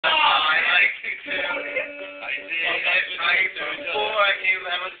night before I came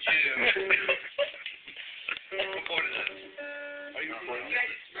home with you. Recorded it. Are you recording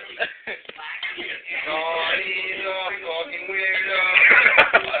this? Johnny's a fucking weirdo.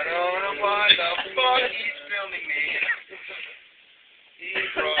 I don't know why the fuck he's filming me. He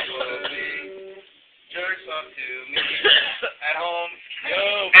probably jerks off to me at home.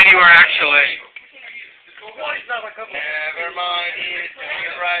 Anywhere, actually. Never mind, he's doing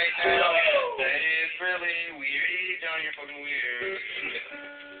it right now. That is really weird. Johnny, you're fucking weird.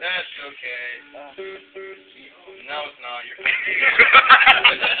 That's okay. No, it's not. You're fucking weird.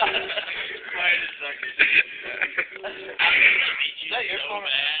 Wait a second. Is that your phone?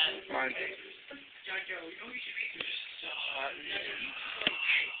 Mine.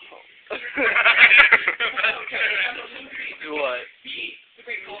 Do what?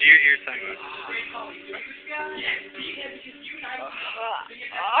 Your thing.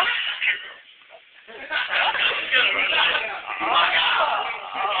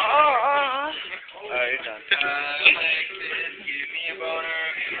 Alright, you're done. Alexis, give me a boner.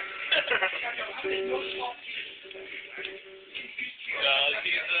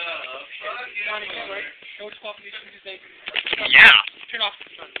 Yeah. Turn off.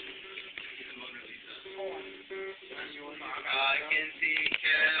 I can see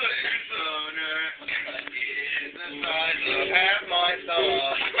Kevin's boner is the size of half my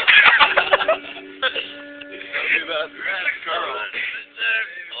thumb. That's a girl.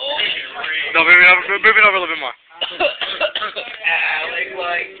 No, move it over a little bit more. Alex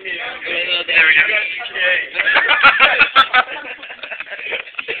likes to There we go.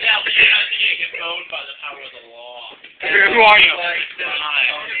 Yeah, but you're not going to get boned by the power of the law. Who are you?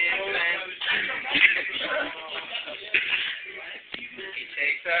 He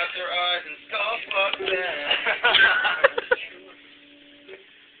takes out their eyes and stuff like that.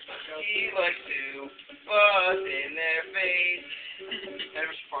 He likes to bust in their face.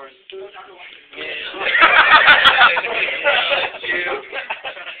 Never sparse.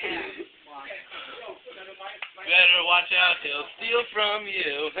 Better watch out, he'll steal from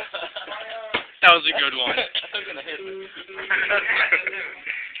you. That was a good one. I'm going to hit him.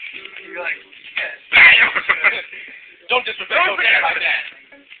 You're like, yes. Don't disrespect your dad like that.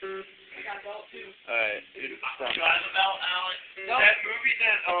 Alright. Do I have a belt, Alex? That movie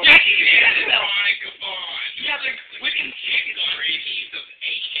that, Yeah, come on. You have the wicked chicken crazies of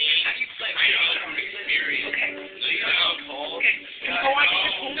AK. How do you play? I know from experience. Okay. So you know, Cole. Okay. No,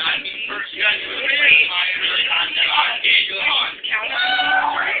 not me first. You guys are really hot. Come on. Count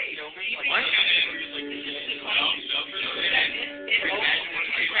up. What?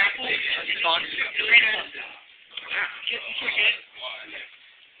 It's on.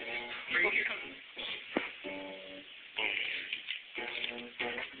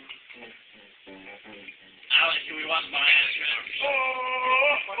 Alex, can we watch my ass now?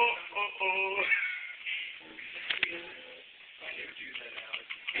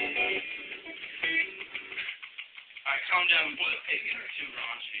 Alright, calm down before the pig gets too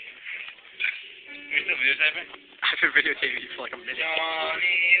raunchy. You're still videotaping? I've been videotaping you for like a minute.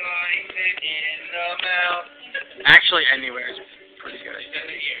 Johnny likes it in the mouth. Actually, anywhere is pretty good. In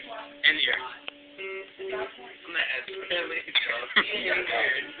the ear. In the ear. That's really tough. You're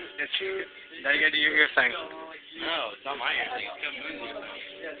weird. It's now you gotta do your thing. No, it's not my ear thing. It's Kevin Moon's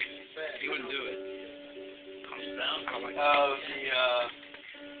ear thing. He wouldn't do it. Calm down. I don't like Oh,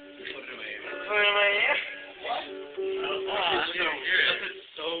 Put it in my ear. Put it in my ear? That's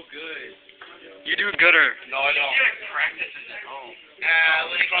so good. You do gooder. No, I don't. You should practice this at home.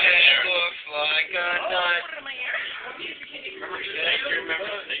 Alex, it looks like a nut. Remember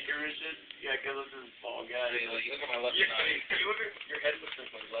Saker and shit? Yeah, because this is ball guy. Look at my left nut. Your head looks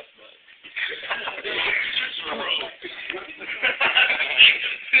like my left nut.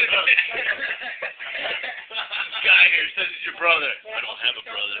 Guy here says he's your brother. I don't have a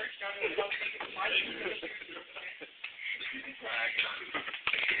brother.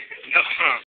 No.